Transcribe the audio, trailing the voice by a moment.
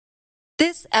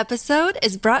This episode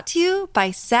is brought to you by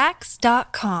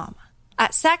Sax.com.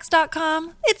 At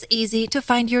Sax.com, it's easy to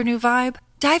find your new vibe.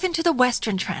 Dive into the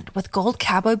Western trend with gold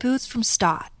cowboy boots from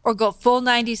Stott, or go full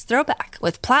 90s throwback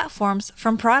with platforms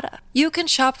from Prada. You can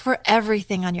shop for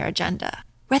everything on your agenda,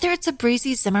 whether it's a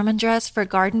breezy Zimmermann dress for a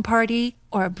garden party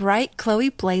or a bright Chloe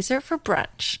blazer for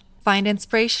brunch. Find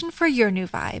inspiration for your new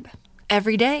vibe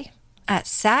every day at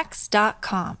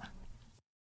Sax.com.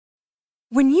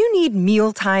 When you need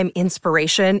mealtime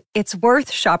inspiration, it's worth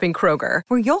shopping Kroger,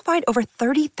 where you'll find over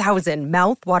 30,000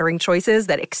 mouth-watering choices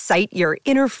that excite your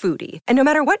inner foodie. And no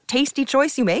matter what tasty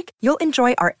choice you make, you'll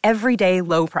enjoy our everyday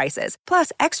low prices,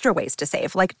 plus extra ways to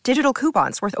save, like digital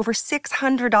coupons worth over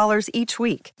 $600 each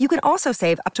week. You can also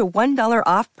save up to $1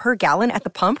 off per gallon at the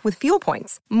pump with fuel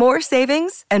points. More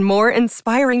savings and more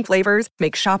inspiring flavors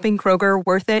make shopping Kroger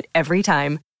worth it every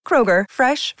time. Kroger,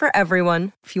 fresh for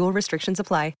everyone. Fuel restrictions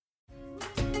apply.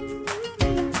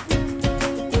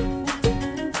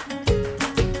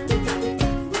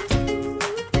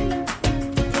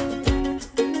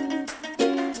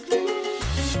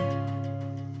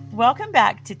 Welcome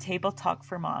back to Table Talk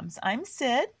for Moms. I'm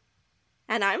Sid.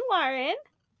 And I'm Lauren.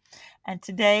 And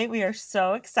today we are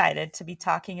so excited to be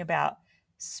talking about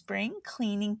spring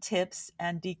cleaning tips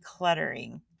and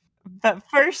decluttering. But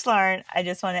first, Lauren, I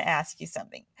just want to ask you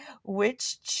something.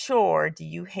 Which chore do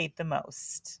you hate the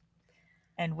most?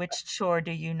 And which chore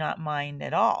do you not mind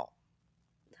at all?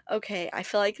 Okay, I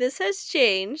feel like this has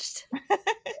changed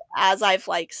as I've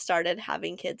started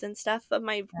having kids and stuff, but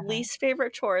my least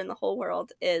favorite chore in the whole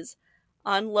world is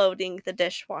unloading the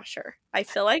dishwasher. I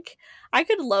feel like I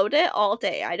could load it all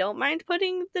day. I don't mind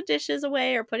putting the dishes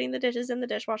away or putting the dishes in the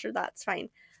dishwasher, that's fine.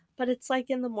 But it's like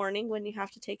in the morning when you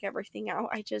have to take everything out,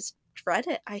 I just dread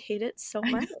it. I hate it so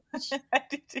much.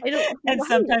 And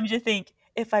sometimes you think,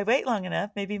 if I wait long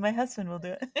enough, maybe my husband will do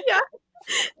it. Yeah.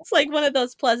 It's like one of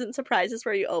those pleasant surprises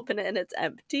where you open it and it's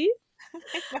empty.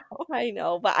 I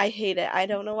know, but I hate it. I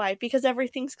don't know why. Because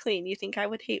everything's clean. You think I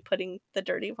would hate putting the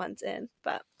dirty ones in.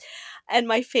 And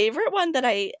my favorite one that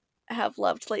I have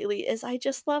loved lately is I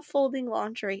just love folding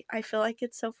laundry. I feel like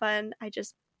it's so fun.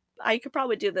 I could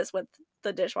probably do this with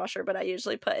the dishwasher, but I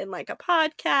usually put in a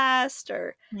podcast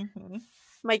or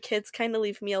my kids kind of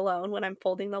leave me alone when I'm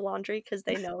folding the laundry because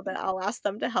they know that I'll ask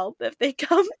them to help if they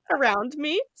come around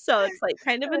me. So it's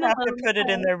kind of an have to put it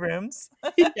in their rooms.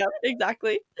 Yep,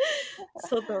 exactly.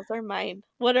 So those are mine.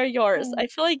 What are yours? I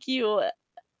feel like you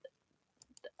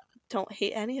don't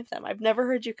hate any of them. I've never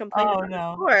heard you complain about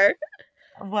it before.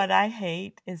 What I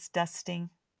hate is dusting.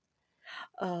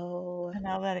 Oh. And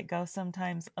I'll let it go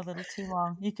sometimes a little too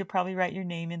long. You could probably write your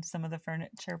name in some of the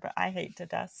furniture, but I hate to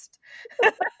dust.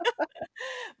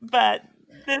 But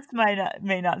this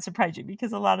may not surprise you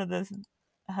because a lot of the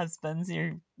husbands,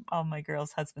 all my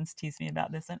girls' husbands tease me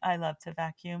about this, and I love to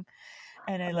vacuum,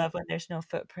 and I love when there's no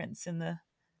footprints in the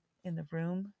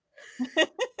room.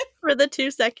 For the 2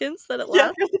 seconds that it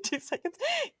lasts? Yeah, for the 2 seconds,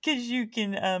 because you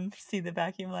can see the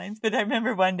vacuum lines. But I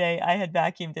remember one day I had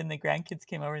vacuumed and the grandkids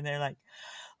came over and they're like,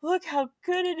 look how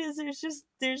good it is.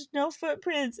 There's no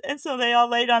footprints. And so they all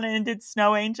laid on it and did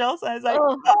snow angels. I was like,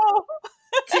 oh.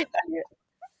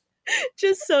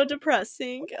 Just so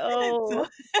depressing. Oh.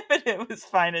 But it was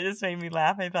fine. It just made me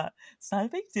laugh. I thought, it's not a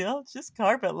big deal. It's just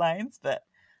carpet lines. But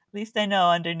at least I know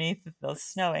underneath those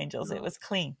snow angels, it was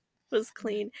clean. Was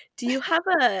clean. Do you have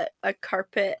a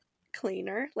carpet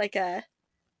cleaner, like an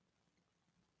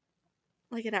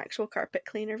actual carpet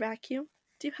cleaner vacuum?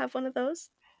 Do you have one of those?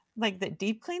 Like that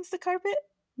deep cleans the carpet?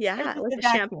 Yeah, like a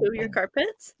shampoo your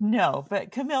carpets? No,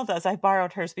 but Camille does. I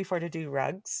borrowed hers before to do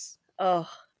rugs. Oh,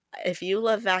 if you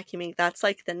love vacuuming, that's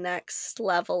the next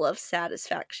level of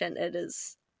satisfaction. It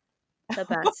is the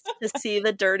best to see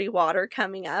the dirty water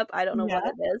coming up. I don't know what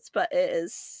it is, but it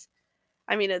is.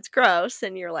 I mean, it's gross,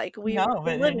 and you're like, but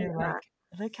then you're like,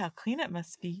 look how clean it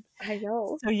must be. I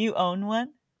know. So you own one?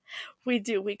 We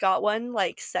do. We got one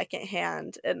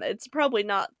secondhand, and it's probably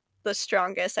not the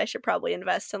strongest. I should probably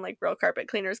invest in real carpet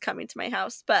cleaners coming to my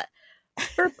house, but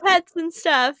for pets and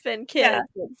stuff and kids,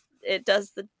 it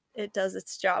does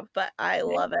its job. But I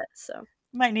love it. So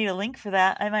might need a link for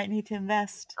that. I might need to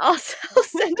invest. I'll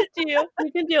send it to you.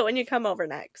 You can do it when you come over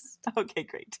next. Okay,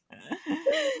 great.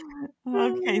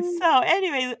 Okay, so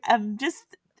anyway, just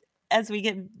as we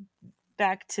get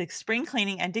back to spring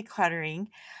cleaning and decluttering,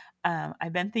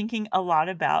 I've been thinking a lot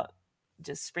about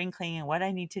just spring cleaning and what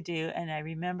I need to do. And I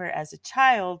remember as a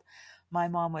child, my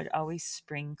mom would always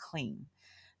spring clean.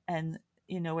 And,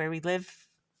 where we live,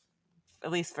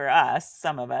 at least for us,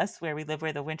 some of us, where we live,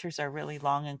 where the winters are really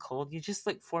long and cold, you just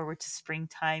look forward to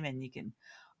springtime and you can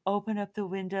open up the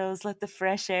windows, let the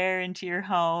fresh air into your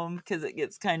home because it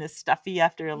gets kind of stuffy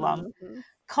after a long Mhm.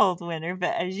 cold winter.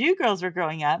 But as you girls were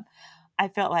growing up, I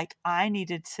felt like I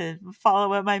needed to follow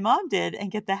what my mom did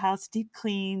and get the house deep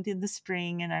cleaned in the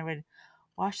spring, and I would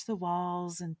wash the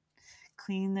walls and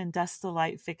clean and dust the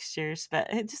light fixtures.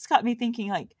 But it just got me thinking,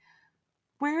 like,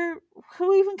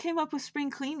 who even came up with spring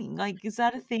cleaning? Like, is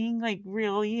that a thing? Like,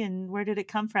 really? And where did it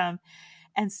come from?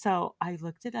 And so I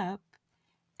looked it up,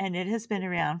 and it has been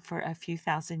around for a few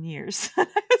thousand years. I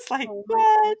was like, Oh my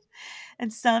god. what?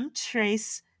 And some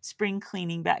trace spring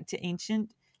cleaning back to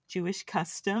ancient Jewish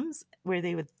customs where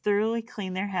they would thoroughly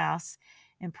clean their house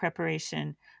in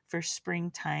preparation for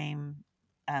springtime,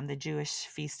 the Jewish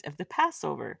feast of the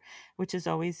Passover, which is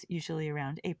always usually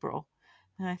around April.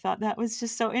 And I thought that was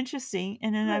just so interesting.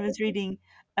 And then I was reading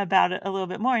about it a little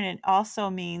bit more, and it also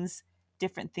means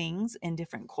different things in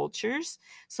different cultures.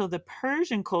 So the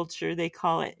Persian culture, they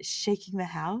call it shaking the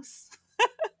house.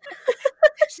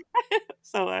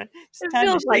 So it's It time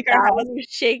to feels like shake our that house. when you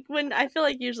shake. When I feel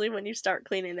like usually when you start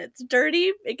cleaning, it's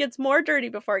dirty. It gets more dirty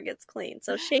before it gets clean.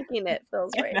 So shaking it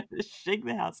feels I right. know, to shake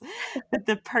the house. But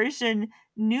the Persian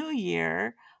New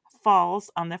Year falls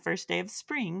on the first day of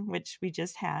spring, which we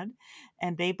just had,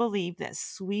 and they believe that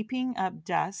sweeping up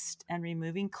dust and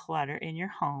removing clutter in your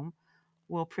home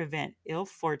will prevent ill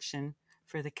fortune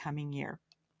for the coming year.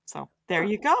 So there Huh.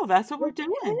 you go. That's what we're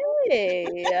doing.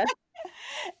 Okay.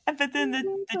 But then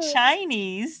the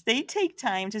Chinese, they take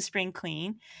time to spring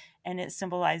clean, and it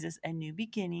symbolizes a new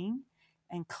beginning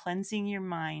and cleansing your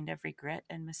mind of regret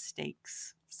and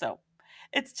mistakes. So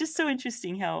it's just so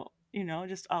interesting how,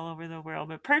 just all over the world.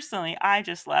 But personally, I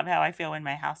just love how I feel when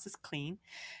my house is clean.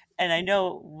 And I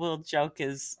know we'll joke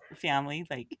as family,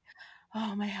 like,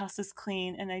 oh, my house is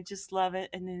clean and I just love it.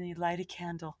 And then you light a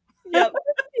candle. Yep.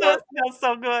 So Yep. it smells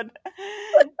so good.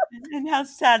 And how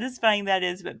satisfying that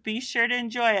is. But be sure to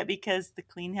enjoy it because the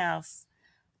clean house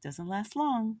doesn't last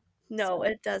long. No, So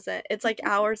it doesn't. It's like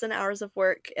hours and hours of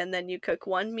work, and then you cook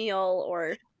one meal,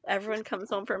 or everyone comes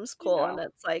home from school, and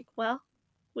it's like, well,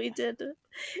 we did.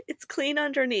 It's clean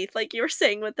underneath, like you were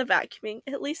saying with the vacuuming.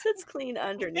 At least it's clean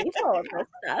underneath all of this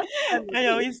stuff. I Underneath.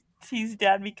 always tease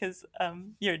dad because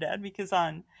your dad, because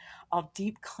I'll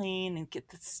deep clean and get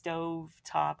the stove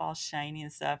top all shiny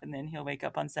and stuff, and then he'll wake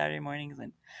up on Saturday mornings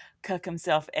and cook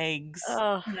himself eggs.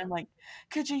 Oh, And I'm like,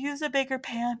 could you use a bigger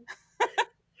pan?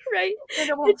 right. And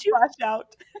it won't Could you splash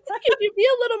out. could you be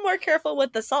a little more careful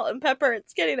with the salt and pepper?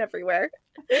 It's getting everywhere.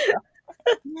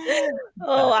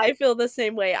 Oh, But I feel the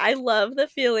same way. I love the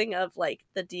feeling of like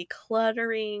the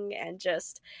decluttering and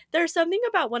just there's something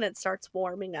about when it starts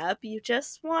warming up. You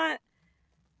just want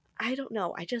I don't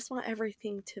know, I just want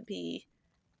everything to be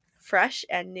fresh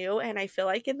and new. And I feel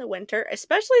like in the winter,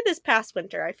 especially this past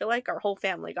winter, I feel like our whole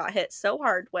family got hit so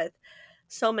hard with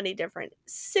so many different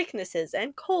sicknesses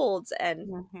and colds, and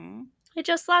mhm. it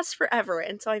just lasts forever.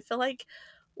 And so I feel like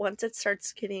once it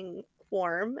starts getting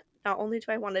warm, not only do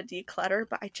I want to declutter,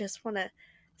 but I just want to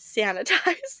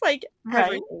sanitize like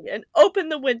Right? everything and open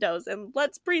the windows and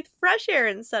let's breathe fresh air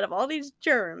instead of all these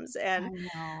germs. I And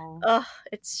know.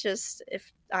 it's just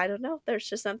if I don't know, there's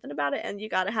just something about it, and you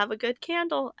got to have a good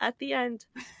candle at the end.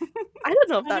 I don't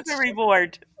It's know if kind of that's a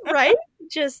reward. right.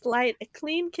 Just light a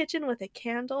clean kitchen with a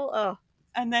candle. Oh,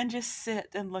 And then just sit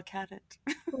and look at it.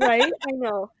 right. I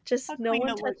know. How Just no clean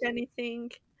one it touch looks.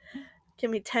 anything.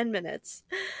 Give me 10 minutes.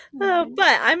 Right.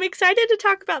 But I'm excited to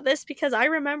talk about this because I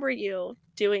remember you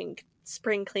doing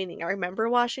spring cleaning. I remember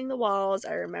washing the walls.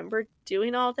 I remember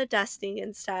doing all the dusting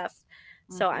and stuff.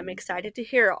 So I'm Mhm. excited to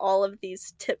hear all of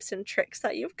these tips and tricks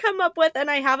that you've come up with.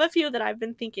 And I have a few that I've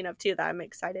been thinking of too that I'm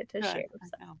excited to share. Good. I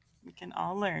So, know. We can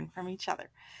all learn from each other.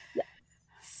 yeah.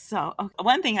 So,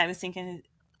 one thing I was thinking is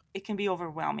it can be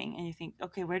overwhelming, and you think,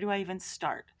 okay, where do I even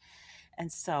start?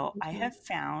 And so I Mhm. have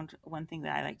found one thing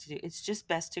that I like to do. It's just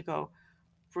best to go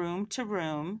room to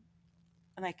room,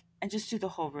 and just do the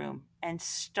whole room, and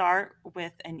start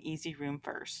with an easy room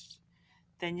first.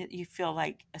 Then you feel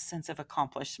like a sense of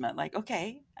accomplishment. Like,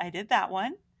 okay, I did that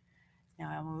one.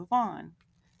 Now I'll move on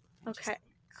and just Okay.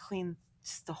 clean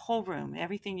just the whole room,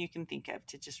 everything you can think of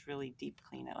to just really deep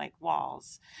clean it, like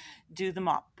walls, do the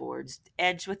mop boards,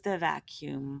 edge with the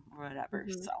vacuum or whatever.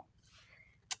 Mhm. So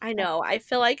I know. I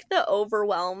feel like the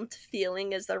overwhelmed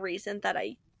feeling is the reason that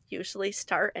I usually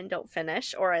start and don't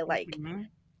finish, or I like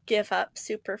mhm. give up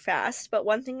super fast. But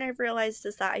one thing I've realized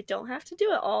is that I don't have to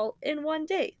do it all in one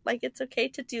day. Like it's okay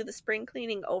to do the spring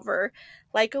cleaning over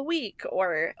like a week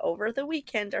or over the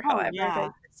weekend or Oh however,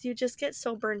 yeah, because you just get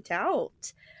so burnt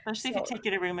out. especially if you So, take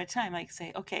it a room at a time, like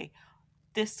say, okay,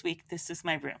 this week this is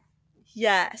my room,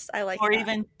 yes, I like or that.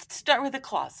 even start with a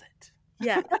closet.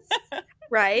 Yes.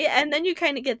 Right? And then you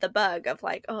kind of get the bug of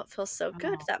like, oh, it feels so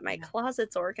good Oh, that my yeah.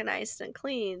 closet's organized and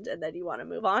cleaned, and then you want to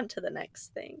move on to the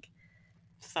next thing.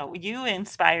 So you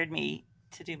inspired me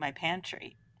to do my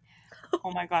pantry.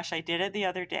 Oh my gosh, I did it the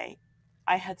other day.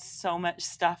 I had so much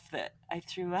stuff that I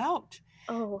threw out,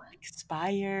 Oh,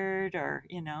 expired or,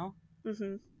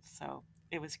 mm-hmm. so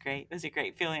it was great. It was a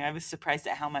great feeling. I was surprised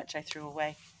at how much I threw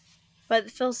away. But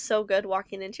it feels so good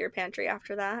walking into your pantry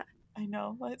after that. I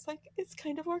know. It's like it's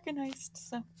kind of organized,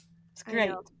 so it's I great.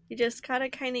 know. You just gotta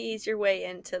kind of ease your way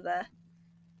into it.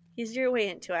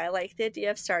 I like the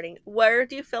idea of starting. Where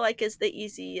do you feel like is the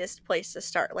easiest place to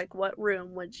start? Like, what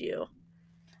room would you?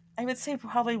 I would say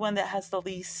probably one that has the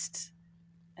least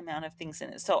amount of things in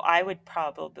it. So I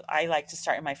like to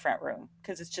start in my front room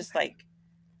because it's just like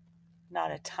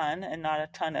not a ton and not a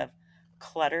ton of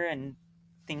clutter and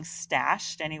things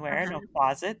stashed anywhere, no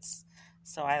closets.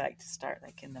 So I like to start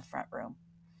like in the front room.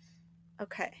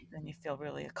 Okay. Then you feel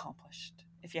really accomplished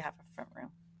if you have a front room.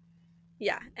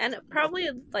 Yeah, and it probably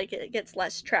like it gets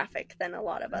less traffic than a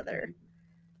lot of other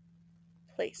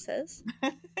places.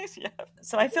 Yeah.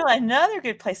 So I feel another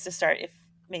good place to start if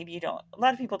maybe a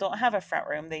lot of people don't have a front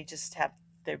room, they just have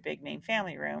their big main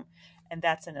family room. And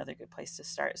that's another good place to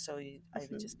start. So I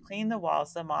would just clean the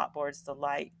walls, the mop boards, the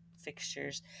light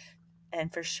fixtures.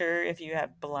 And for sure, if you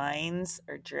have blinds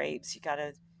or drapes, you got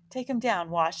to take them down,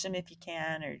 wash them if you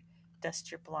can, or dust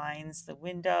your blinds, the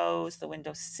windows, the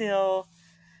windowsill.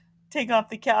 Take off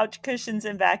the couch cushions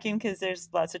and vacuum because there's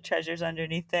lots of treasures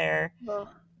underneath there. Oh.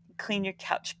 Clean your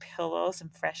couch pillows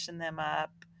and freshen them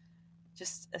up.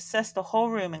 Just assess the whole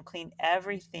room and clean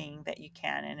everything that you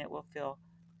can, and it will feel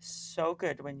so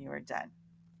good when you are done.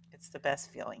 It's the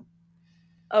best feeling.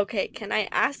 Okay, can I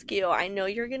ask you? I know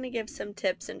you're going to give some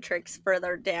tips and tricks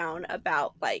further down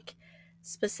about like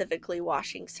specifically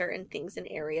washing certain things in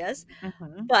areas,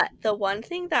 but the one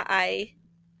thing that I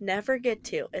never get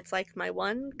to, it's like my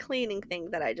one cleaning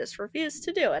thing that I just refuse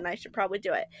to do, and I should probably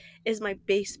do it, is my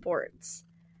baseboards.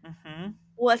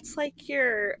 What's like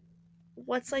your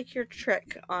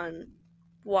trick on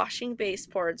washing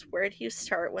baseboards? Where do you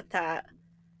start with that?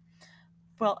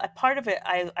 Well, a part of it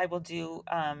I will do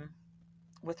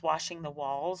with washing the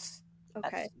walls. Okay.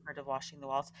 That's part of washing the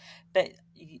walls. But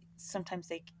sometimes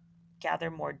they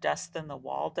gather more dust than the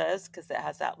wall does because it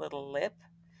has that little lip.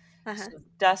 So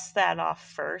dust that off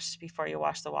first before you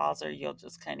wash the walls, or you'll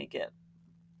just kind of get,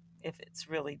 if it's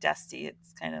really dusty,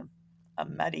 it's kind of a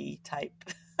muddy type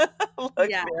look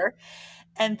there.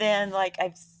 And then like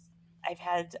I've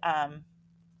had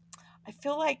I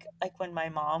feel like when my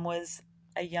mom was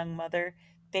a young mother,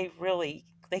 they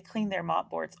cleaned their mop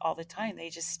boards all the time. They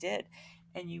just did.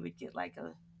 And you would get like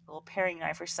a little paring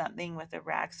knife or something with a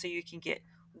rag so you can get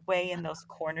way in those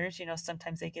corners.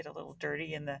 Sometimes they get a little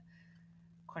dirty in the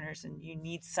corners and you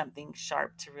need something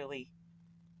sharp to really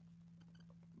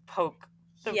poke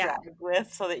the rag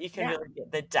with so that you can really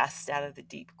get the dust out of the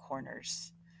deep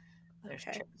corners. There's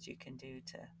tricks you can do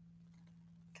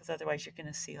because otherwise you're going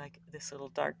to see like this little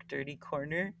dark, dirty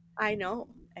corner. I know.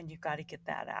 And you've got to get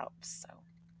that out. So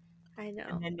I know.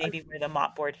 And then maybe where the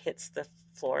mop board hits the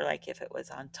floor, like if it was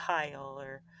on tile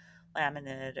or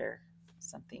laminate or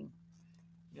something,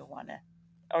 you'll want to,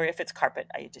 or if it's carpet,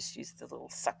 I just use the little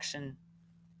suction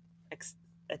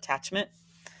attachment.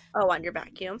 Oh, on your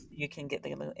vacuum. You can get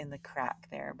in the crack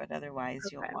there, but otherwise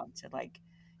you'll want to, like,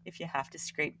 if you have to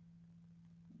scrape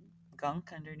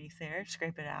gunk underneath there,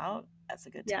 scrape it out. That's a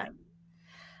good time.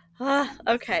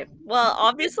 Okay. Well,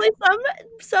 obviously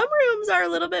some rooms are a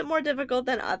little bit more difficult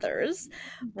than others.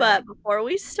 But before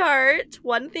we start,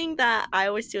 one thing that I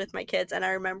always do with my kids, and I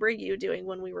remember you doing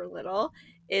when we were little,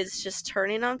 is just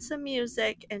turning on some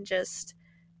music and just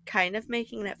kind of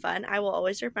making it fun. I will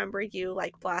always remember you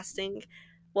like blasting,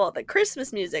 the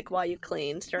Christmas music while you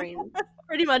cleaned during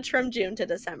pretty much from June to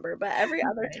December. But every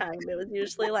other time it was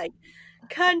usually like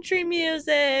country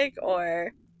music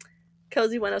or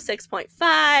Cozy 106.5.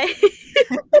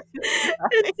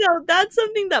 And so that's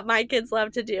something that my kids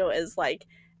love to do is like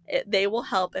they will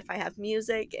help if I have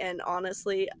music. And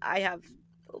honestly, I have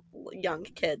young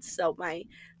kids, so my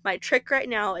trick right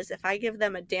now is if I give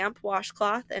them a damp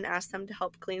washcloth and ask them to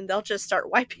help clean, they'll just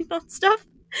start wiping on stuff.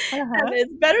 And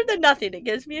it's better than nothing. It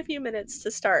gives me a few minutes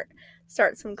to start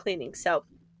some cleaning. So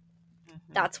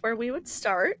that's where we would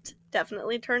start.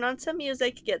 Definitely turn on some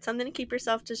music, get something to keep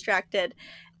yourself distracted.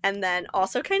 And then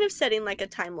also kind of setting like a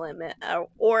time limit,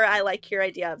 or I like your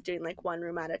idea of doing like one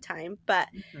room at a time. But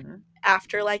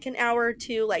after like an hour or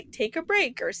two, like take a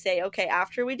break or say, okay,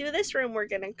 after we do this room, we're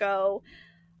going to go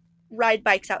ride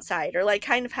bikes outside, or like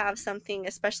kind of have something,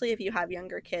 especially if you have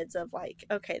younger kids, of like,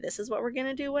 okay, this is what we're going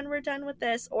to do when we're done with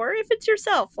this. Or if it's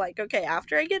yourself, like, okay,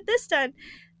 after I get this done,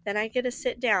 then I get to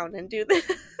sit down and do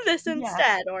this Yeah,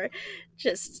 instead. Or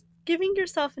just giving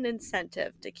yourself an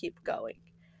incentive to keep going.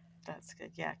 that's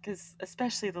good. Yeah, because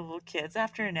especially the little kids,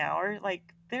 after an hour,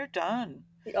 like they're done.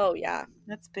 Oh yeah,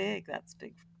 That's big. That's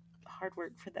big hard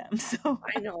work for them. So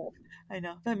I know. I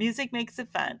know. But music makes it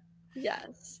fun.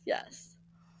 Yes, yes.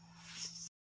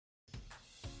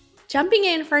 Jumping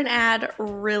in for an ad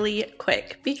really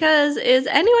quick, because is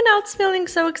anyone else feeling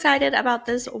so excited about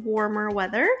this warmer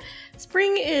weather?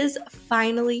 Spring is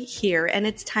finally here, and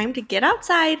it's time to get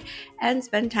outside and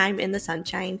spend time in the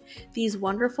sunshine. These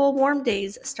wonderful warm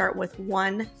days start with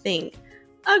one thing: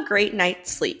 a great night's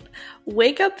sleep.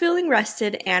 Wake up feeling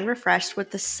rested and refreshed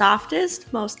with the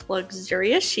softest, most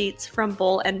luxurious sheets from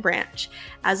Boll and Branch.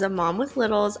 As a mom with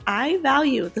littles, I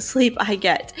value the sleep I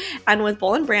get, and with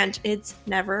Boll and Branch, it's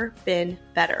never been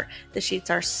better. The sheets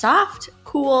are soft,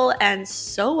 cool, and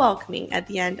so welcoming at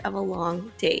the end of a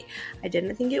long day. I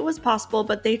didn't think it was possible,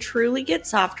 but they truly get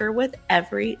softer with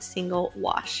every single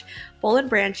wash. Boll and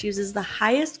Branch uses the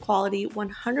highest quality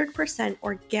 100%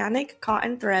 organic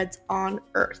cotton threads on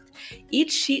earth.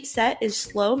 Each sheet set is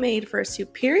slow made for a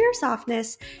superior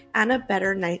softness and a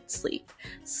better night's sleep.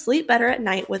 Sleep better at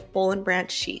night with Boll and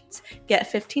Branch sheets.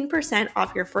 Get 15%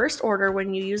 off your first order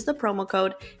when you use the promo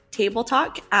code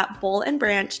TableTalk at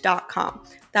bollandbranch.com.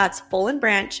 That's Boll and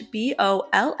Branch,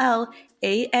 BOLLAND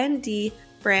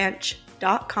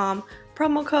branch.com.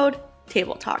 Promo code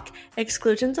Table Talk.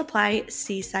 Exclusions apply.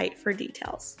 See site for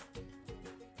details.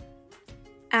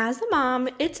 As a mom,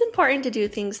 it's important to do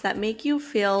things that make you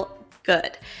feel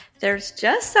good. There's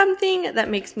just something that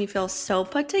makes me feel so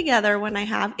put together when I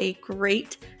have a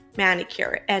great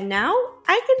manicure, and now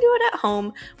I can do it at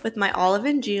home with my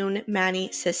Olive & June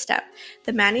Mani system.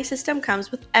 The Mani system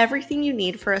comes with everything you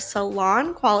need for a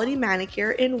salon quality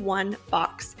manicure in one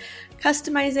box.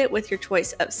 Customize it with your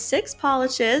choice of 6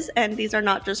 polishes, and these are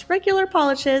not just regular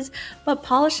polishes, but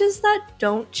polishes that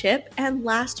don't chip and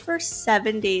last for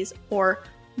 7 days or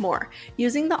more.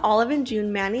 Using the Olive &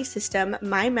 June Mani system,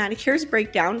 my manicures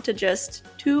break down to just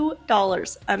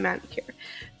 $2 a manicure.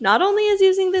 Not only is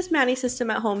using this Mani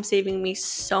system at home saving me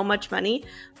so much money,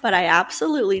 but I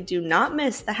absolutely do not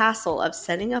miss the hassle of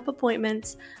setting up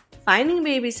appointments, finding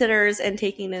babysitters, and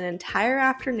taking an entire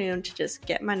afternoon to just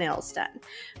get my nails done.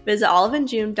 Visit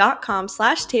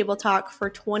oliveandjune.com/tabletalk for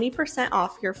 20%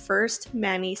 off your first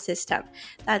Mani system.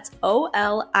 That's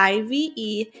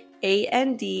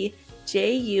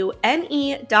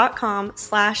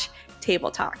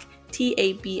oliveandjune.com/tabletalk.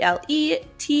 TABLETALK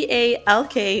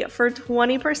for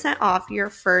 20% off your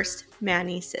first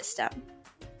Mani system.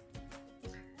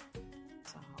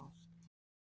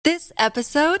 This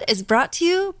episode is brought to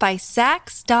you by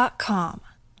Sax.com.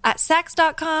 At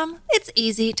Sax.com, it's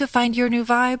easy to find your new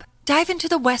vibe. Dive into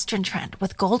the Western trend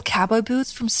with gold cowboy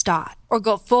boots from Stott, or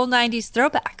go full 90s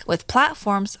throwback with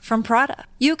platforms from Prada.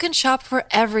 You can shop for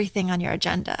everything on your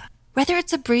agenda, whether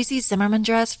it's a breezy Zimmermann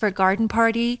dress for a garden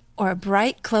party or a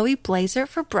bright Chloe blazer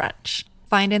for brunch.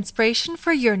 Find inspiration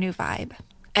for your new vibe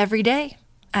every day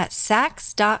at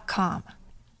Sax.com.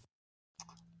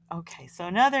 Okay, so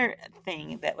another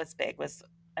thing that was big was,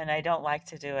 and I don't like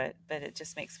to do it, but it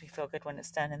just makes me feel good when it's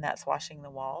done, and that's washing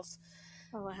the walls.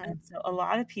 Go ahead. And so a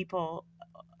lot of people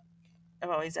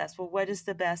have always asked, well, what is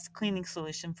the best cleaning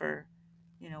solution for,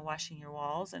 washing your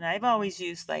walls? And I've always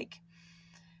used like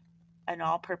an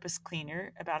all-purpose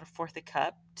cleaner, about 1/4 a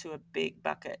cup to a big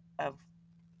bucket of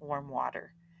warm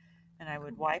water. And I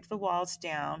would wipe the walls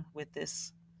down with a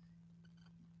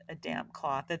damp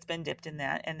cloth that's been dipped in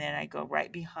that, and then I go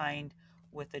right behind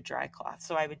with a dry cloth.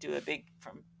 So I would do a big,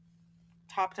 from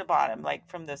top to bottom, like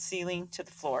from the ceiling to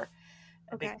the floor,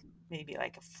 big, maybe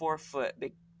like a 4-foot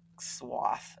big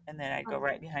swath, and then I'd go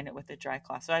right behind it with a dry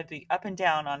cloth. So I'd be up and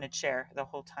down on a chair the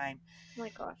whole time. Oh my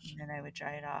gosh. And then I would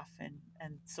dry it off, and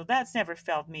so that's never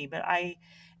failed me. But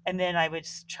and then I would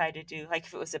try to do, like,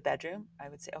 if it was a bedroom, I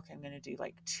would say, okay, I'm going to do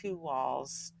like 2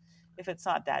 walls. If it's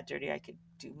not that dirty, I could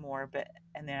do more,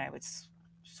 and then I would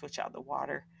switch out the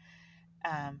water.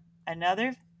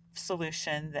 Another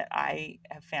solution that I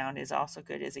have found is also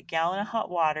good is a gallon of hot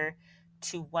water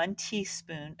to 1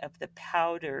 teaspoon of the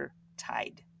powder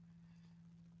Tide.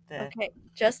 Okay,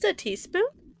 just a teaspoon?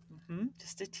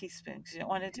 Just a teaspoon, because you don't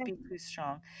want it to be too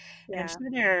strong. Yeah. And I'm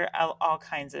sure there are all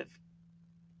kinds of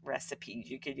recipes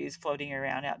you could use floating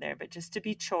around out there, but just to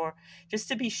be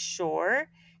sure,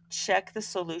 check the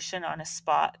solution on a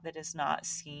spot that is not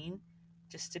seen,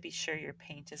 just to be sure your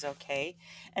paint is okay.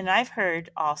 And I've heard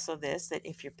also this, that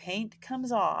if your paint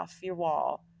comes off your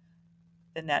wall,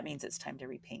 then that means it's time to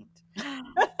repaint.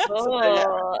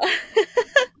 Oh.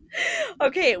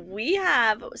 Okay,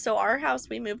 so our house,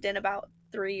 we moved in about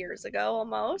 3 years ago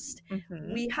almost.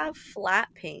 Mm-hmm. We have flat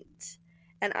paint.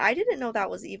 And I didn't know that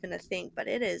was even a thing, but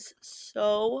it is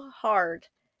so hard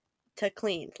to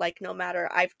clean. Like no matter,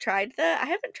 I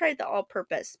haven't tried the all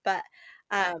purpose, but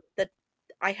the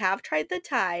I have tried the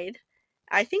Tide.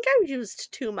 I think I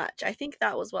used too much. I think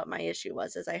that was what my issue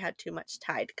was, is I had too much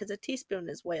Tide, because a teaspoon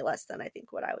is way less than I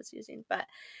think what I was using. But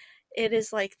it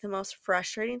is like the most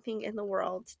frustrating thing in the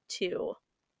world to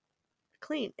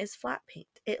clean is flat paint.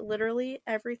 It literally,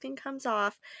 everything comes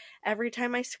off. Every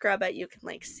time I scrub it, you can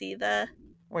like see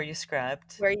Where you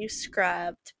scrubbed. where you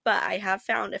scrubbed. But I have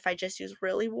found if I just use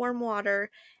really warm water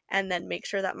and then make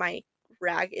sure that my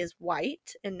rag is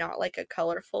white and not like a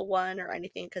colorful one or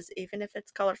anything, because even if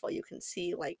it's colorful, you can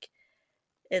see like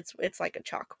it's like a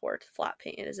chalkboard. Flat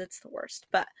paint it's the worst.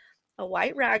 But a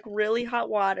white rag, really hot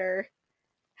water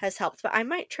has helped. But I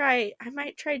might try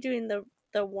doing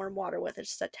the warm water with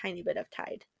just a tiny bit of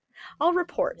Tide. I'll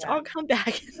report. Yeah. I'll come back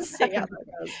and see how that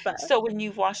goes. But So when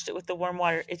you've washed it with the warm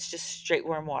water, it's just straight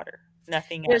warm water,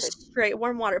 nothing just added. straight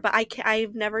warm water. But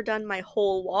I've never done my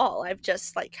whole wall. I've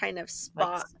just like kind of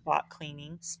Like spot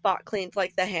cleaning. spot cleaned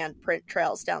like the handprint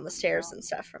trails down the stairs and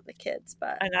stuff from the kids.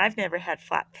 But And I've never had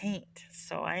flat paint,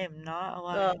 so I am not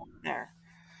allowed there.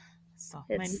 So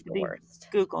I it's need to the be worst.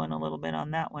 Googling a little bit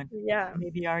on that one. Yeah,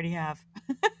 Maybe you already have.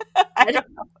 I know.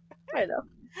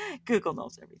 Google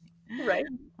knows everything. Right.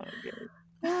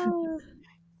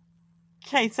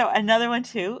 Okay, so another one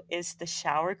too is the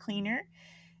shower cleaner.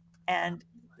 And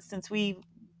since we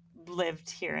lived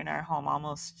here in our home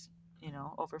almost,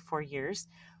 over 4 years,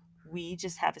 we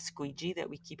just have a squeegee that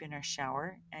we keep in our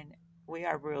shower, and we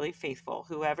are really faithful.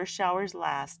 Whoever showers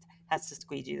last has to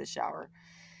squeegee the shower.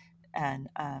 And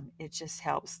it just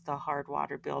helps the hard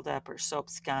water buildup or soap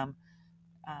scum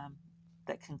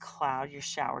that can cloud your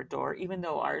shower door. Even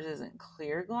though ours isn't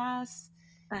clear glass,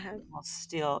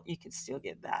 you can still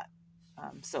get that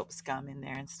soap scum in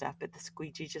there and stuff. But the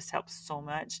squeegee just helps so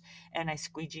much. And I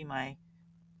squeegee my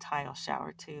tile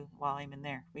shower too while I'm in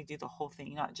there. We do the whole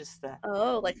thing, not just the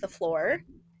like the floor.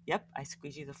 Yep, I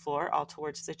squeegee the floor all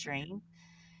towards the drain,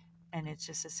 and it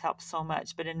just has helped so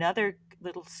much. But another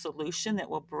little solution that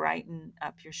will brighten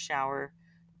up your shower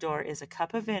door is a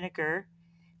cup of vinegar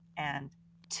and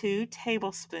 2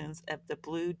 tablespoons of the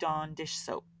Blue Dawn dish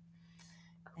soap.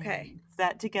 Okay. Mix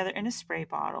that together in a spray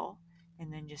bottle,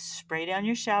 and then just spray down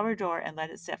your shower door and let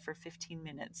it set for 15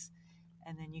 minutes.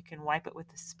 And then you can wipe it with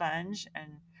a sponge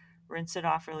and rinse it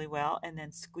off really well, and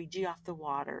then squeegee off the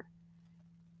water.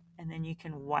 And then you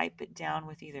can wipe it down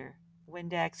with either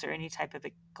Windex or any type of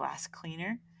a glass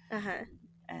cleaner.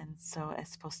 And so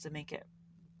it's supposed to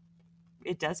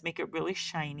it does make it really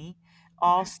shiny.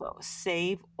 Also,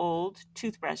 save old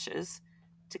toothbrushes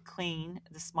to clean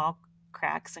the small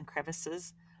cracks and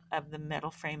crevices of the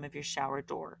metal frame of your shower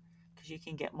door, because you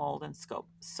can get mold and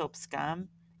soap scum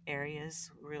areas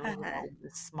really well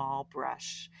with a small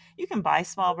brush. You can buy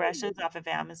small brushes off of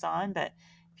Amazon, but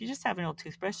if you just have an old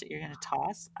toothbrush that you're going to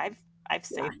toss, I've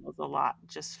saved those a lot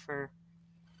just for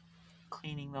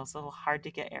cleaning those little hard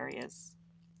to get areas.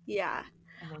 Yeah.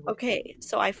 Okay,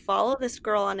 so I follow this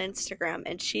girl on Instagram,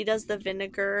 and she does the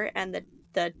vinegar and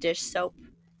the dish soap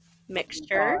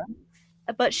mixture,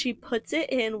 but she puts it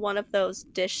in one of those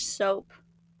dish soap,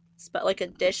 like a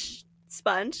dish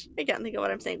sponge. I can't think of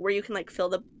what I'm saying, where you can like fill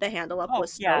the handle up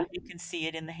with soap. Yeah, you can see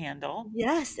it in the handle.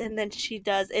 Yes, and then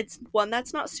it's one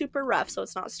that's not super rough, so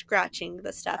it's not scratching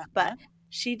the stuff, but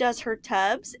she does her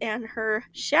tubs and her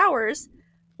showers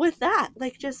with that,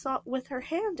 like just with her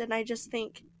hand, and I just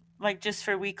think, like, just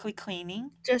for weekly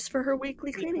cleaning? Just for her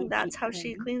weekly cleaning. That's how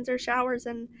she cleans her showers.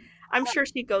 And I'm sure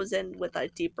she goes in with a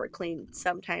deeper clean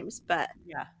sometimes, but...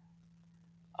 Yeah.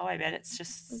 Oh, I bet it's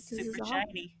just super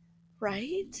shiny.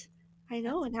 Right? I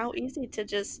know, and how easy to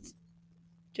just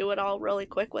do it all really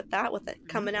quick with it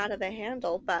coming out of the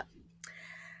handle, but...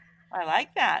 I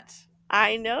like that.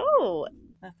 I know.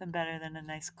 Nothing better than a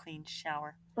nice clean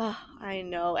shower. Oh, I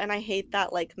know. And I hate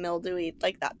that like mildewy,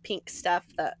 like that pink stuff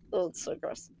it's so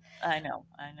gross. I know.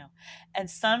 And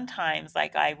sometimes,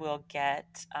 like, I will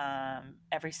get,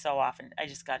 every so often, I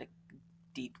just got to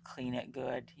deep clean it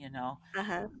good,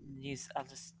 I'll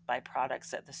just buy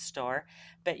products at the store.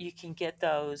 But you can get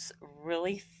those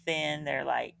really thin. They're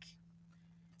like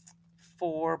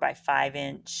 4 by 5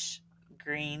 inch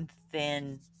green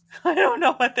thin. I don't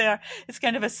know what they are. It's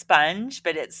kind of a sponge,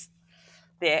 but it's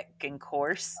thick and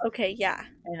coarse. Okay, yeah.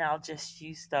 And I'll just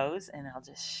use those, and I'll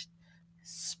just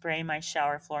spray my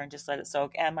shower floor and just let it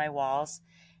soak, and my walls,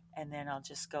 and then I'll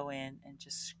just go in and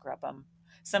just scrub them.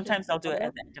 Sometimes I'll do it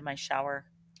at the end of my shower.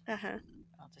 Uh-huh.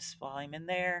 I'll just, while I'm in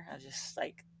there, I'll just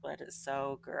like let it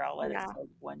soak, or I'll let it Yeah. soak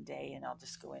one day, and I'll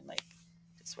just go in like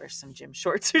just wear some gym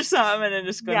shorts or something, and then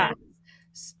just go in Yeah. and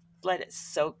let it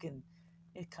soak, and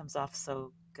it comes off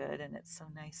so good, and it's so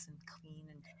nice and clean.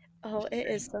 And Oh, it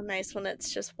is so nice when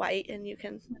it's just white and you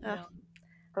can. I know.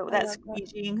 But I that love that.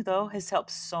 squeegeeing though has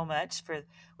helped so much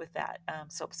with that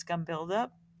soap scum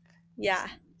buildup. Yeah.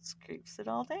 Scrapes it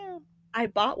all down. I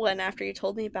bought one after you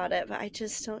told me about it, but I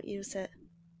just don't use it.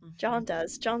 John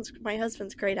does. My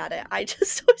husband's great at it. I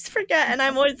just always forget, and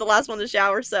I'm always the last one to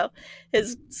shower, so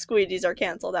his squeegees are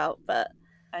canceled out. But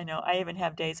I know. I even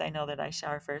have days I know that I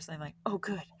shower first, and I'm like, oh,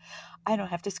 good. I don't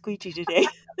have to squeegee today.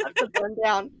 I put one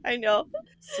down. I know.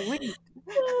 Sweet.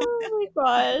 Oh my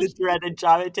gosh. The dreaded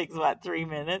job. It takes about 3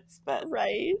 minutes, but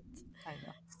Right. I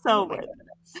know. Oh So my good.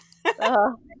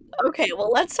 Okay,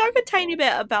 well, let's talk a tiny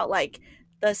bit about like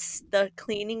the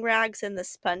cleaning rags and the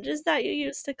sponges that you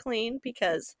use to clean,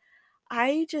 because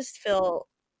I just feel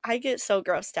I get so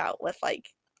grossed out with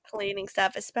like cleaning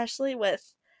stuff, especially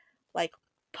with like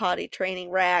potty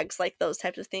training rags, like those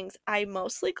types of things. I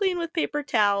mostly clean with paper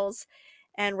towels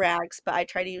and rags, but I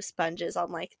try to use sponges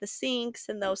on like the sinks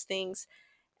and those things.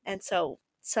 And so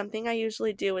something I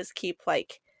usually do is keep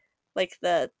like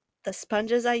the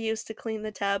sponges I use to clean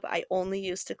the tub, I only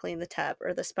use to clean the tub,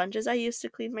 or the sponges I use to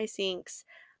clean my sinks,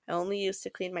 I only use to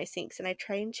clean my sinks, and I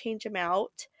try and change them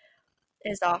out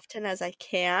as often as I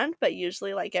can, but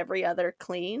usually like every other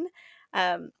clean.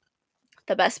 Um,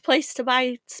 the best place to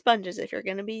buy sponges if you're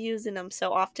going to be using them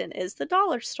so often is the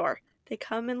dollar store. They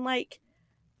come in like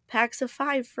packs of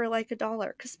 5 for like $1,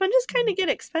 because sponges kind of get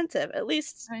expensive, at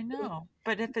least. I know.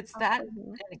 But if it's that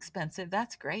inexpensive,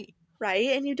 that's great. Right?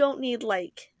 And you don't need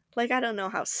like I don't know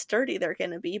how sturdy they're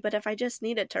going to be, but if I just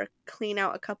needed to clean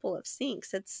out a couple of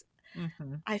sinks,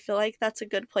 I feel like that's a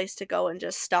good place to go and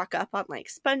just stock up on like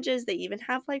sponges. They even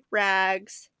have like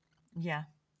rags. Yeah.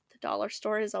 The dollar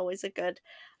store is always a good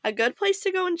place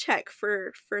to go and check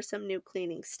for some new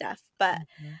cleaning stuff. But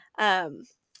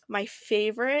my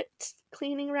favorite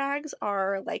cleaning rags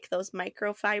are like those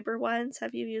microfiber ones.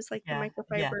 Have you used like the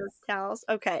microfiber towels?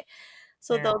 Okay.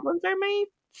 So those ones are my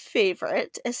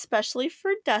favorite, especially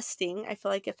for dusting. I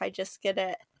feel like if I just get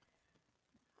it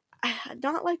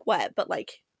not like wet, but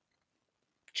like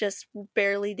just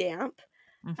barely damp,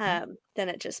 then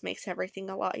it just makes everything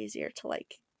a lot easier to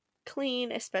like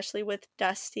clean, especially with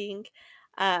dusting.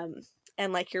 And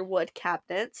like your wood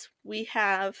cabinets, we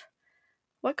have,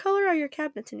 what color are your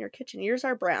cabinets in your kitchen? Yours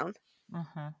are brown.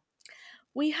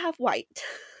 We have white.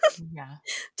 Yeah.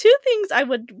 2 things I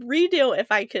would redo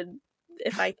if I could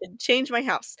change my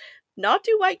house. Not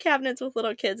do white cabinets with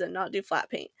little kids and not do flat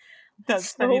paint.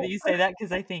 That's funny that you say that,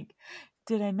 because I think,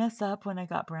 did I mess up when I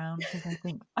got brown? Because I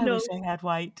think I No. wish I had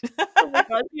white. Oh my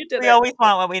god, you did We it. always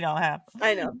want what we don't have.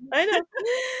 I know.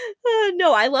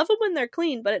 No, I love them when they're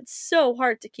clean, but it's so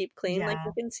hard to keep clean. Like,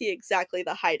 you can see exactly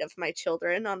the height of my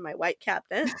children on my white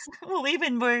cabinets. Well,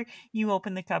 even where you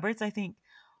open the cupboards, I think,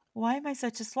 why am I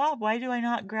such a slob? Why do I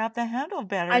not grab the handle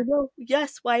better? I know.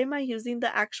 Yes, why am I using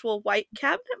the actual white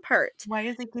cabinet part? Why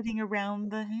is it getting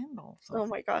around the handle? Oh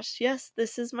my gosh, yes,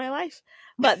 this is my life.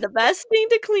 But the best thing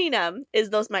to clean them is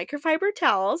those microfiber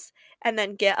towels, and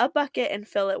then get a bucket and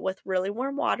fill it with really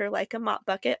warm water, like a mop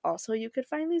bucket. Also, you could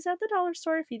find these at the dollar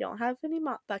store if you don't have any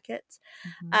mop buckets.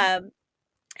 And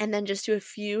then just do a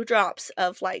few drops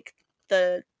of like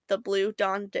the blue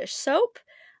Dawn dish soap.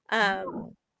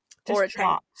 Or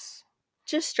drops.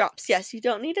 Just drops. Yes, you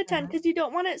don't need a ton because you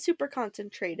don't want it super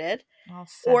concentrated.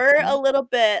 Or a little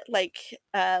bit, like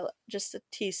just a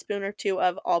teaspoon or 2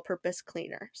 of all-purpose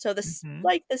cleaner. So this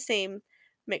like the same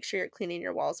mixture you're cleaning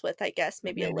your walls with, I guess.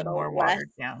 Maybe a little more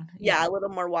watered down. Yeah, a little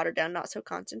more watered down, not so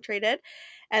concentrated.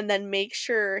 And then make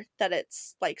sure that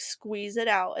it's like squeeze it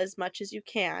out as much as you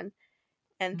can,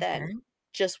 and then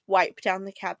just wipe down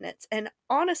the cabinets. And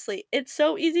honestly, it's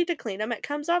so easy to clean them. It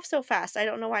comes off so fast. I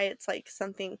don't know why it's like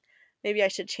something. Maybe I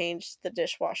should change the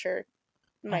dishwasher,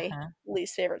 my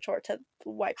least favorite chore, to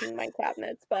wiping my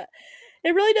cabinets, but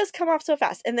it really does come off so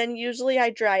fast. And then usually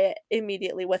I dry it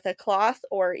immediately with a cloth,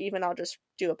 or even I'll just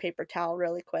do a paper towel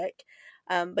really quick.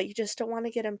 But you just don't want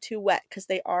to get them too wet because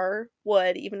they are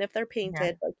wood, even if they're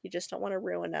painted. Like, you just don't want to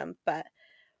ruin them, but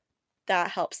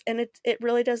that helps. And it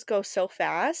really does go so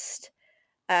fast.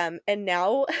 And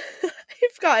now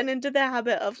I've gotten into the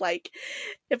habit of, like,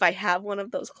 if I have one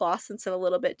of those cloths and it's a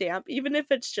little bit damp, even if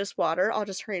it's just water, I'll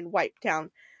just hurry and wipe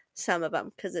down some of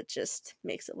them because it just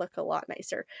makes it look a lot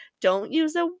nicer. Don't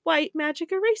use a white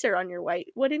magic eraser on your white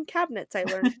wooden cabinets. I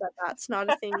learned that that's not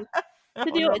a thing to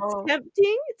do. It's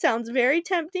tempting. It sounds very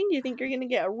tempting. You think you're going to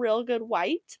get a real good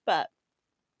white, but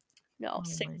No, Oh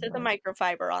stick my to the gosh.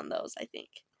 microfiber on those, I think.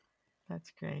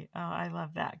 That's great. Oh, I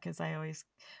love that because I always,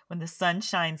 when the sun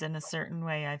shines in a certain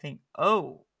way, I think,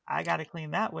 oh, I got to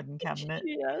clean that wooden cabinet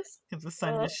Yes. because the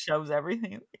sun just shows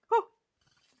everything. Like, oh.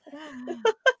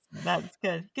 That's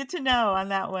good. Good to know on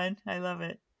that one. I love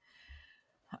it.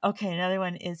 Okay, another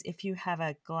one is if you have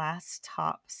a glass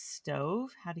top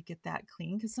stove, how to get that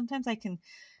clean. Because sometimes I can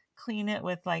clean it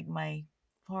with like my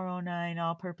 409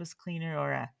 all-purpose cleaner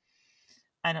or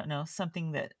I don't know,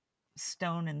 something that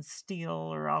stone and steel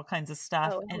or all kinds of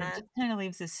stuff. Oh, And it just kind of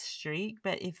leaves this streak.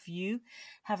 But if you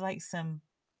have like some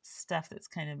stuff that's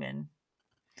kind of been,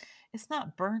 it's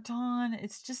not burnt on,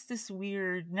 it's just this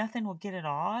weird, nothing will get it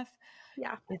off.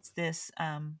 yeah. It's this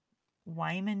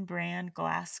Wyman brand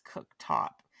glass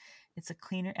cooktop. It's a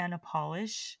cleaner and a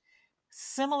polish.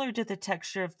 Similar to the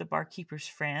texture of the Barkeeper's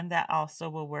Friend, that also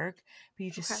will work. But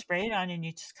you just Okay. spray it on and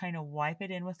you just kind of wipe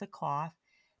it in with a cloth.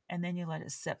 And then you let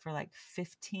it sit for like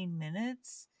 15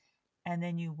 minutes. And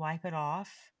then you wipe it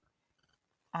off.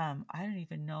 I don't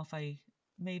even know if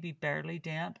maybe barely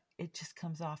damp. It just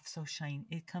comes off so shiny.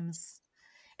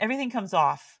 Everything comes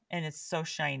off and it's so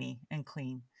shiny and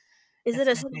clean. Is it It's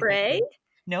a my favorite spray? thing.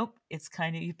 Nope, it's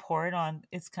kind of you pour it on.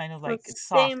 It's kind of So like it's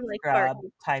soft same like scrub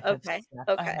Barkeeper. type of Okay. stuff.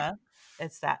 Okay.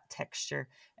 It's that texture,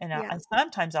 and Yeah. and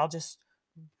sometimes I'll just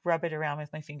rub it around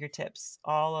with my fingertips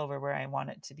all over where I want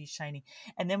it to be shiny.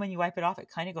 And then when you wipe it off, it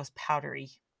kind of goes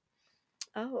powdery,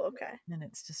 Oh, okay. and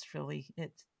it's just really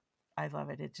it. I love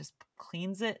it. It just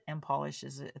cleans it and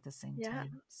polishes it at the same Yeah.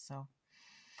 time. So,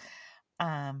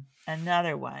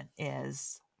 another one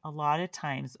is a lot of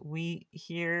times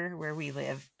here where we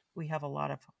live, we have a lot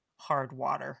of hard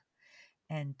water,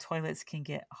 and toilets can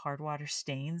get hard water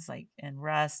stains like and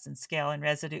rust and scale and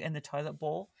residue in the toilet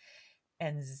bowl.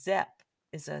 And Zep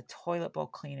is a toilet bowl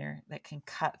cleaner that can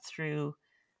cut through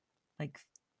like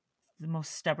the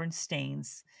most stubborn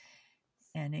stains,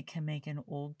 and it can make an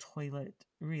old toilet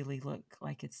really look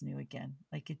like it's new again.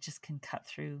 Like it just can cut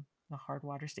through the hard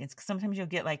water stains. 'Cause sometimes you'll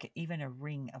get like even a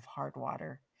ring of hard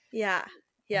water. Yeah.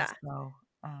 Yeah. So,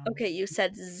 Okay, you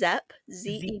said Zep,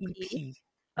 Z-E-P.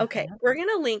 ZEP. Okay, we're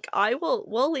gonna link.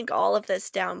 We'll link all of this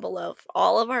down below.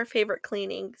 All of our favorite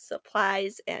cleaning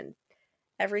supplies and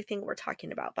everything we're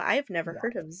talking about. But I've never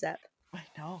heard of Zep. I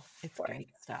know. It's before. great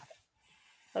stuff.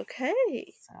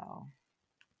 Okay. So,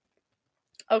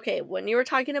 Okay, when you were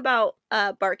talking about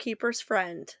Barkeeper's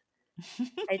Friend,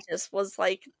 I just was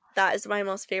like, that is my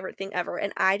most favorite thing ever.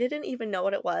 And I didn't even know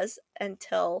what it was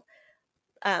until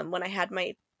when I had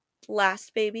my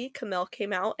last baby. Camille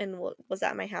came out and was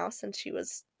at my house, and she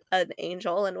was an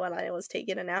angel. And when I was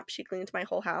taking a nap, she cleaned my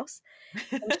whole house.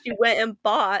 And she went and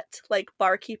bought like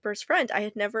Barkeeper's Friend. I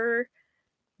had never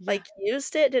like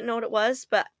used it, didn't know what it was,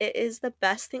 but it is the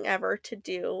best thing ever to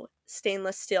do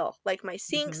stainless steel. Like my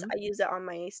sinks, I use it on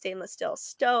my stainless steel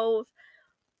stove.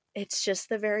 It's just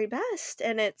the very best.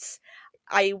 And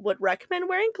I would recommend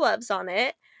wearing gloves on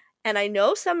it. And I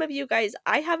know some of you guys,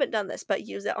 I haven't done this, but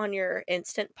use it on your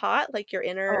Instant Pot, like your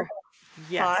inner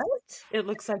yes. pot. It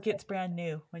looks like it's brand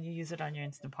new when you use it on your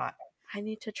Instant Pot. I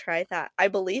need to try that. I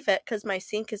believe it because my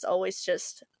sink is always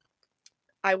just,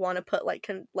 I want to put like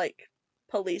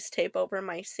police tape over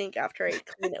my sink after I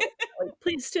clean it. Like,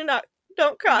 please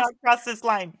don't cross. Not cross this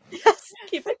line. Yes,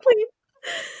 keep it clean.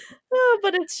 Oh,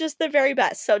 but it's just the very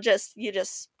best. So you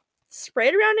just spray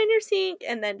it around in your sink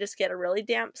and then just get a really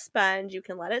damp sponge. You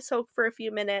can let it soak for a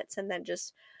few minutes and then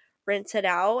just rinse it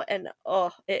out. And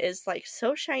oh, it is like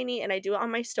so shiny. And I do it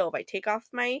on my stove. I take off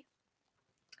my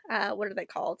what are they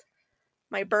called?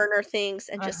 My burner things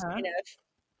and just kind of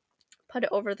put it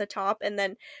over the top, and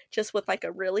then just with like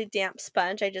a really damp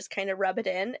sponge, I just kind of rub it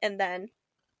in, and then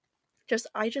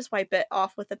I just wipe it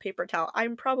off with a paper towel.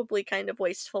 I'm probably kind of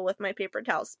wasteful with my paper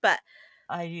towels, but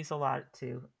I use a lot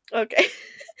too. Okay.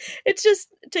 It's just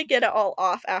to get it all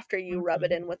off after you rub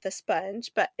it in with the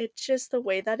sponge, but it's just the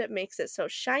way that it makes it so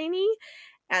shiny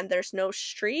and there's no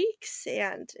streaks,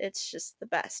 and it's just the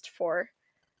best for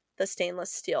the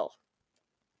stainless steel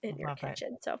in your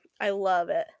kitchen. So I love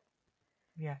it.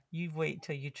 Yeah, you wait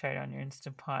till you try it on your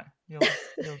Instant Pot. You'll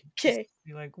Okay.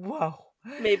 be like, whoa.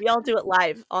 Maybe I'll do it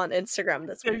live on Instagram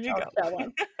this week. There you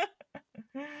go.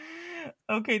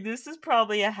 Okay, this is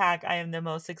probably a hack I am the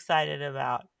most excited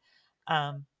about.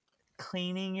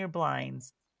 Cleaning your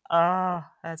blinds. Oh,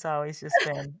 that's always just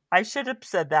been. I should have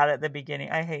said that at the beginning.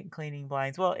 I hate cleaning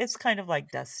blinds. Well, it's kind of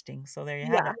like dusting, so there you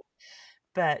have it.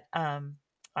 But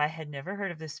I had never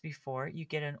heard of this before. You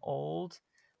get an old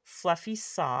fluffy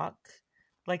sock,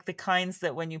 like the kinds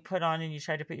that when you put on and you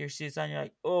try to put your shoes on, you're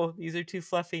like, oh, these are too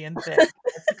fluffy and thick.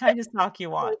 That's the kind of sock you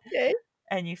want. Okay.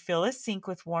 and you fill a sink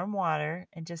with warm water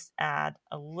and just add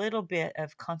a little bit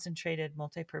of concentrated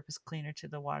multi-purpose cleaner to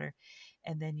the water.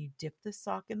 And then you dip the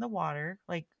sock in the water,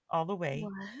 like all the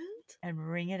way, What? and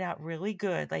wring it out really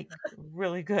good, like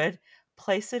really good.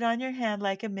 Place it on your hand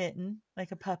like a mitten,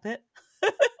 like a puppet.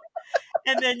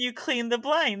 And then you clean the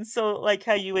blinds. So like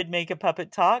how you would make a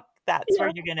puppet talk, that's where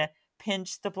Yeah. you're going to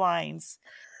pinch the blinds.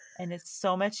 And it's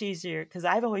so much easier because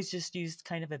I've always just used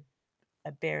kind of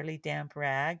a barely damp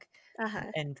rag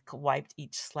Uh-huh. and wiped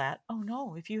each slat. Oh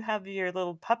no, if you have your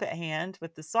little puppet hand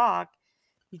with the sock,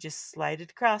 you just slide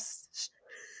it across.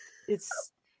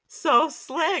 It's so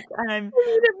slick. And I'm I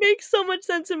mean, it makes so much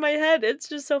sense in my head. It's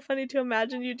just so funny to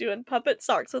imagine you doing puppet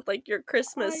socks with like your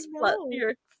I Christmas, know.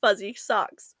 your fuzzy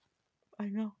socks. I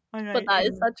know. And But that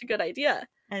is such a good idea.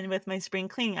 and with my spring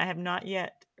cleaning, I have not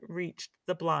yet reached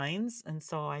the blinds. And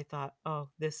so I thought, oh,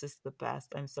 this is the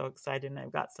best. I'm so excited. And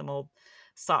I've got some old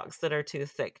socks that are too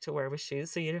thick to wear with shoes.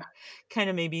 So you kind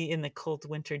of maybe in the cold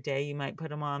winter day, you might put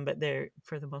them on, but they're,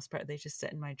 for the most part, they just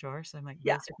sit in my drawer. So I'm like,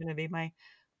 Yeah. those are going to be my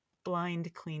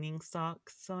blind cleaning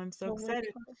socks. So I'm so Oh my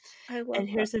excited. gosh. I love And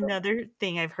here's that. another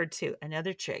thing I've heard too.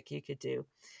 Another trick you could do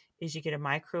is you get a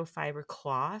microfiber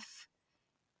cloth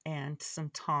and some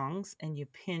tongs and you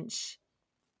pinch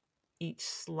each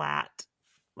slat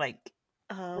like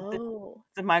with Oh.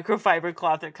 the microfiber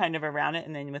cloth are kind of around it,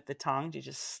 and then with the tongs you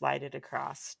just slide it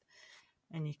across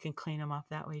and you can clean them off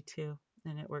that way too,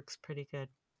 and it works pretty good.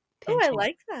 Oh, I Pinching,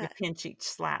 like you that. pinch each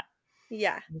slat.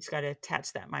 Yeah. You just got to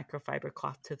attach that microfiber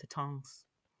cloth to the tongs.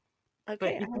 Okay.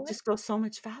 But you could just go so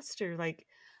much faster. Like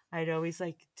I'd always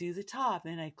like do the top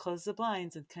and I'd close the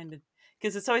blinds and kind of,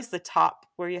 because it's always the top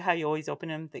where you, how you always open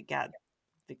them that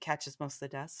catches most of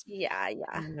the dust. Yeah,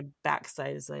 yeah. And the back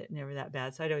side is like never that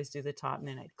bad. So I'd always do the top and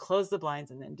then I'd close the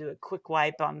blinds and then do a quick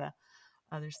wipe on the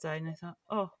other side. And I thought,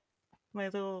 oh, my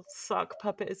little sock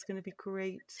puppet is going to be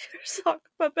great. Your sock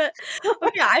puppet. Oh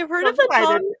yeah, I've heard So of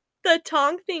excited. the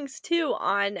tong things too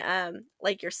on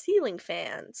like your ceiling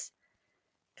fans.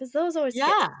 Because those always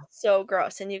get Yeah, so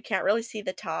gross and you can't really see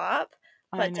the top.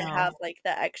 I But to know. have like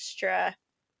the extra,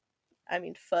 I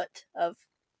mean, foot of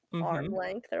arm Mhm.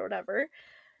 length or whatever.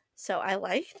 So I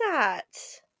like that.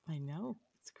 I know.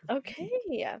 It's great.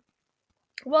 Okay.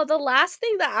 Well, the last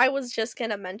thing that I was just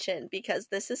going to mention, because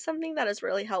this is something that has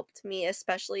really helped me,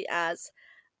 especially as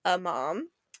a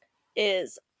mom,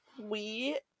 is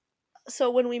so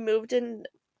when we moved in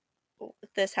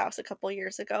this house a couple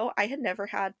years ago, I had never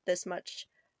had this much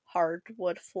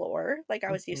hardwood floor. Like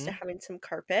I was used to Mhm. having some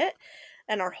carpet,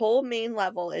 and our whole main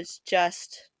level is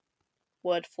just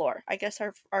wood floor. I guess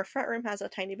our front room has a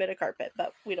tiny bit of carpet,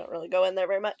 but we don't really go in there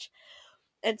very much.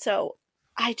 And so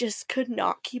I just could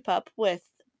not keep up with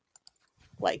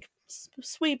like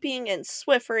sweeping and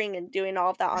swiffering and doing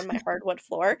all of that on my hardwood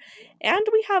floor. And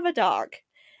we have a dog.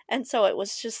 And so it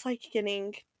was just like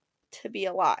getting to be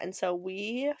a lot. And so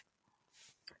we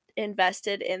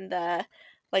invested in the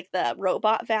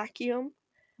robot vacuum.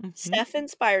 Mhm. Steph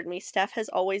inspired me. Steph has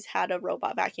always had a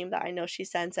robot vacuum that I know she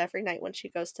sends every night when she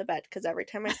goes to bed, because every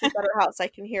time I sleep at her house I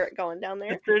can hear it going down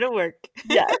there. It's going to work.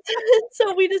 Yes.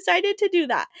 So we decided to do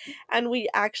that. And we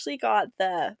actually got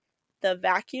the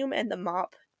vacuum and the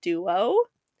mop duo,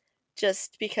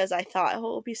 just because I thought,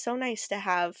 oh, it would be so nice to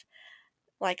have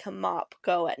like a mop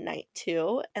go at night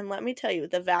too. And let me tell you,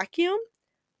 the vacuum,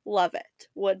 love it.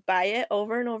 Would buy it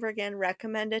over and over again.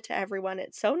 Recommend it to everyone.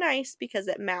 It's so nice because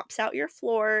it maps out your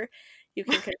floor. You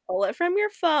can control it from your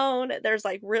phone. There's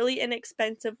like really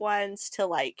inexpensive ones to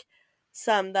like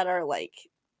some that are like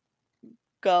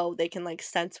they can like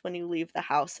sense when you leave the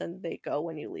house and they go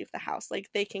when you leave the house. Like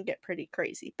they can get pretty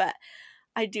crazy. But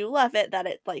I do love it that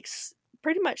it like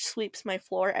pretty much sweeps my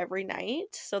floor every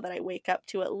night so that I wake up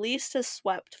to at least a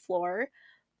swept floor.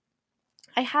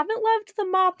 I haven't loved the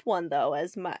mop one though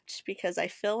as much because I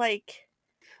feel like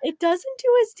it doesn't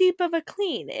do as deep of a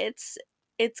clean.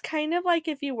 It's kind of like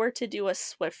if you were to do a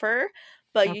Swiffer,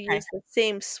 but you Okay. use the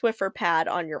same Swiffer pad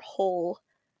on your whole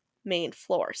main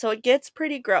floor. So it gets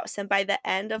pretty gross, and by the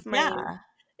end of my Yeah.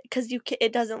 because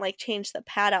it doesn't like change the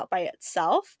pad out by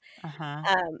itself. Uh-huh.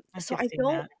 I So could I see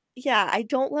don't that. yeah, I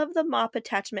don't love the mop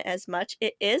attachment as much.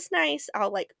 It is nice.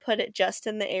 I'll like put it just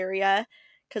in the area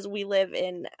because we live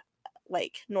in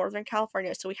like Northern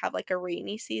California, so we have like a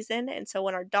rainy season, and so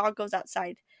when our dog goes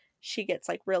outside, she gets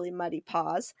like really muddy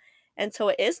paws. And so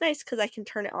it is nice because I can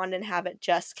turn it on and have it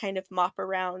just kind of mop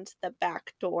around the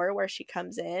back door where she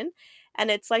comes in.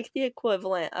 And it's like the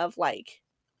equivalent of like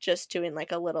just doing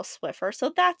like a little Swiffer. So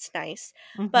that's nice.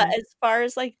 But Mhm. as far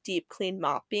as like deep clean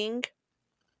mopping,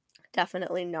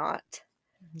 definitely not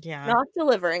Yeah.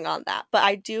 delivering on that. But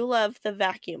I do love the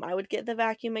vacuum. I would get the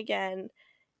vacuum again.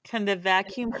 Can the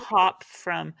vacuum hop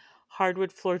from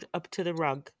hardwood floor up to the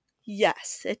rug?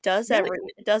 Yes, it does Really?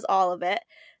 it does all of it.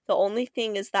 The only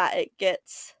thing is that it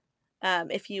gets,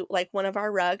 if you like, one of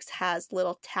our rugs has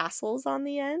little tassels on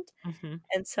the end, Mm-hmm.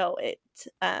 and so if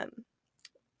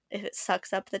it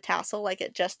sucks up the tassel like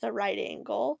at just the right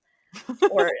angle,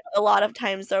 or a lot of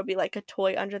times there'll be like a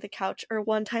toy under the couch. Or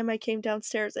one time I came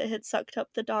downstairs, it had sucked up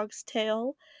the dog's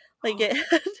tail. Like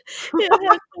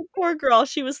the poor girl,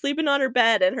 she was sleeping on her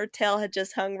bed and her tail had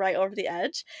just hung right over the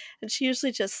edge. And she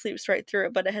usually just sleeps right through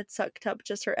it, but it had sucked up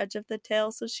just her edge of the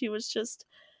tail. So she was just,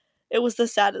 it was the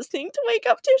saddest thing to wake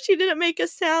up to. She didn't make a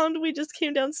sound. We just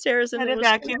came downstairs and Had it a was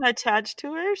vacuum attached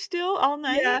to her still all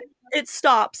night? yeah, it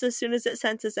stops as soon as it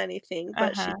senses anything,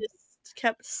 but she Uh-huh. just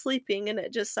kept sleeping and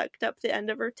it just sucked up the end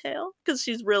of her tail because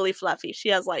she's really fluffy. She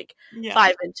has like Yeah.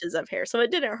 5 inches of hair, so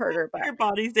it didn't hurt her, but Her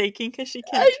body's aching because she I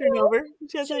can't turn know. over.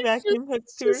 She has a She's vacuum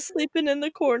hooked to her. just sleeping in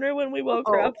the corner when we woke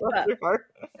her Oh, up. bless But her heart.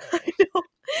 I know.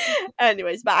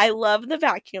 Anyways, but I love the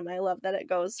vacuum. I love that it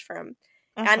goes from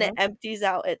and it Uh-huh. empties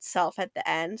out itself at the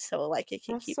end, so like it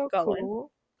can That's keep so going.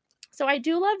 cool. So I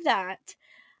do love that.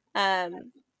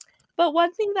 But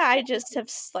one thing that I just have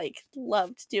like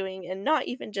loved doing, and not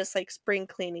even just like spring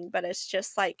cleaning, but it's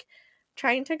just like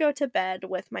trying to go to bed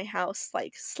with my house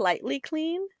like slightly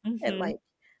clean. And Mm-hmm. like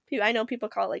I know people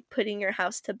call it like putting your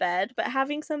house to bed, but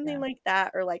having something Yeah. like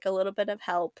that, or like a little bit of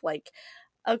help, like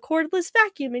a cordless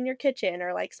vacuum in your kitchen,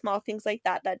 or like small things like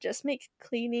that that just make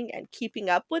cleaning and keeping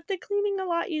up with the cleaning a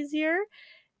lot easier,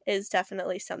 is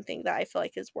definitely something that I feel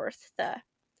like is worth the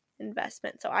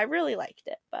investment. So I really liked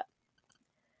it. But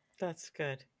That's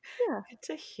good. yeah. Good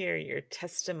to hear your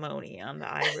testimony on the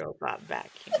iRobot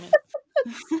vacuum.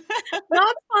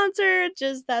 Not sponsored,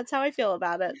 just that's how I feel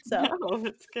about it. So No,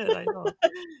 it's good. I know.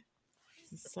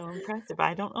 It's so impressive.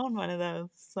 I don't own one of those.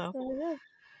 So,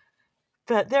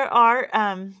 but there are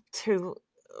to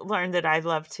learn that I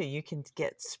love too. You can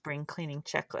get spring cleaning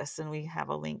checklists, and we have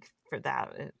a link for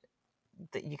that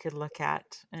that you could look at,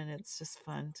 and it's just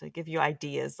fun to give you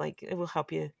ideas. Like it will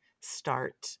help you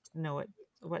start, know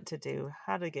what to do,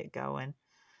 how to get going.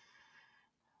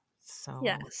 So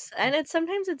yes, and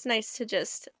sometimes it's nice to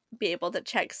just be able to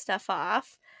check stuff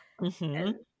off. Mm-hmm.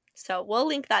 And so we'll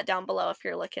link that down below if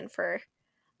you're looking for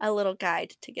a little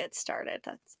guide to get started.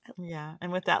 Yeah,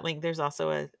 and with that link, there's also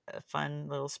a fun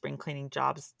little spring cleaning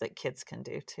jobs that kids can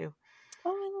do too. Oh,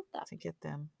 I love that. To get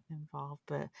them involved.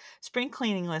 But spring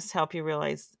cleaning lists help you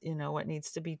realize, what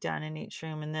needs to be done in each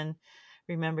room, and then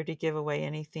remember to give away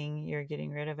anything you're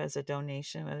getting rid of as a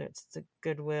donation, whether it's the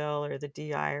Goodwill or the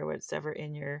DI or whatever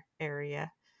in your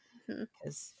area,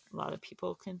 because a lot of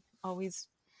people can always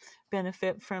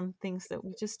benefit from things that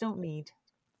we just don't need.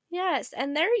 Yes,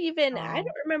 and they're even, I don't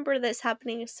remember this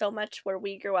happening so much where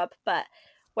we grew up, but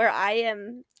where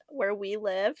we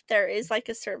live, there is like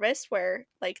a service where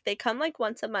like they come like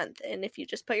once a month, and if you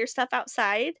just put your stuff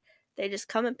outside, they just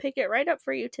come and pick it right up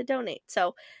for you to donate.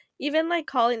 So even like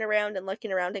calling around and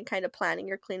looking around and kind of planning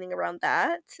your cleaning around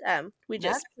that,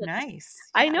 That's nice.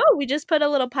 I know, we just put a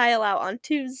little pile out on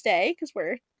Tuesday because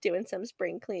we're doing some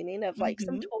spring cleaning of like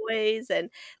some toys,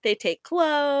 and they take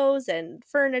clothes and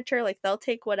furniture. Like they'll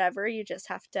take whatever. You just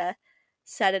have to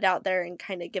set it out there and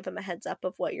kind of give them a heads up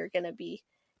of what you're going to be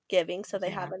giving, so they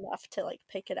have enough to like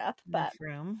pick it up. But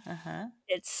room.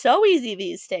 it's so easy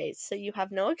these days, so you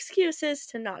have no excuses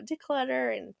to not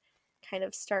declutter and kind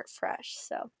of start fresh.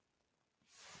 So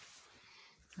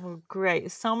oh,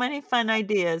 great. So many fun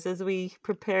ideas as we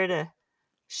prepare to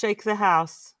shake the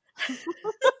house.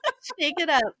 shake it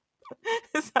up.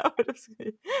 Is that what it's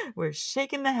good? We're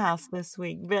shaking the house this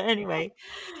week. But anyway,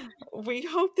 we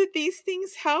hope that these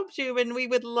things helped you, and we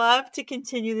would love to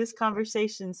continue this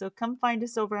conversation. So come find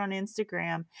us over on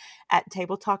Instagram at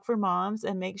Table Talk for Moms,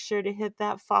 and make sure to hit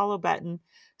that follow button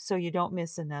so you don't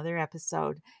miss another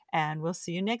episode. And we'll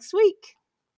see you next week.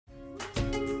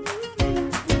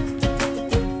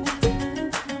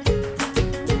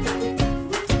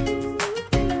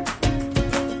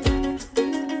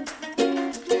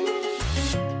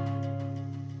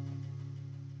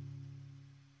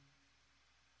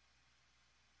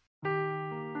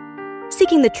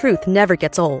 Seeking the truth never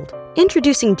gets old.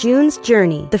 Introducing June's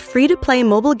Journey, the free-to-play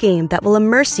mobile game that will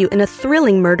immerse you in a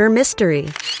thrilling murder mystery.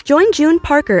 Join June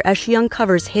Parker as she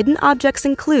uncovers hidden objects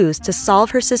and clues to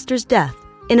solve her sister's death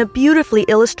in a beautifully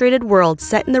illustrated world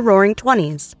set in the Roaring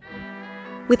 '20s.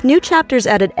 With new chapters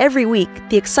added every week,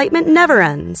 the excitement never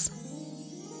ends.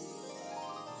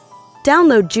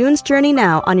 Download June's Journey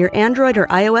now on your Android or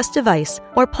iOS device,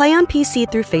 or play on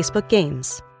PC through Facebook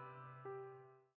Games.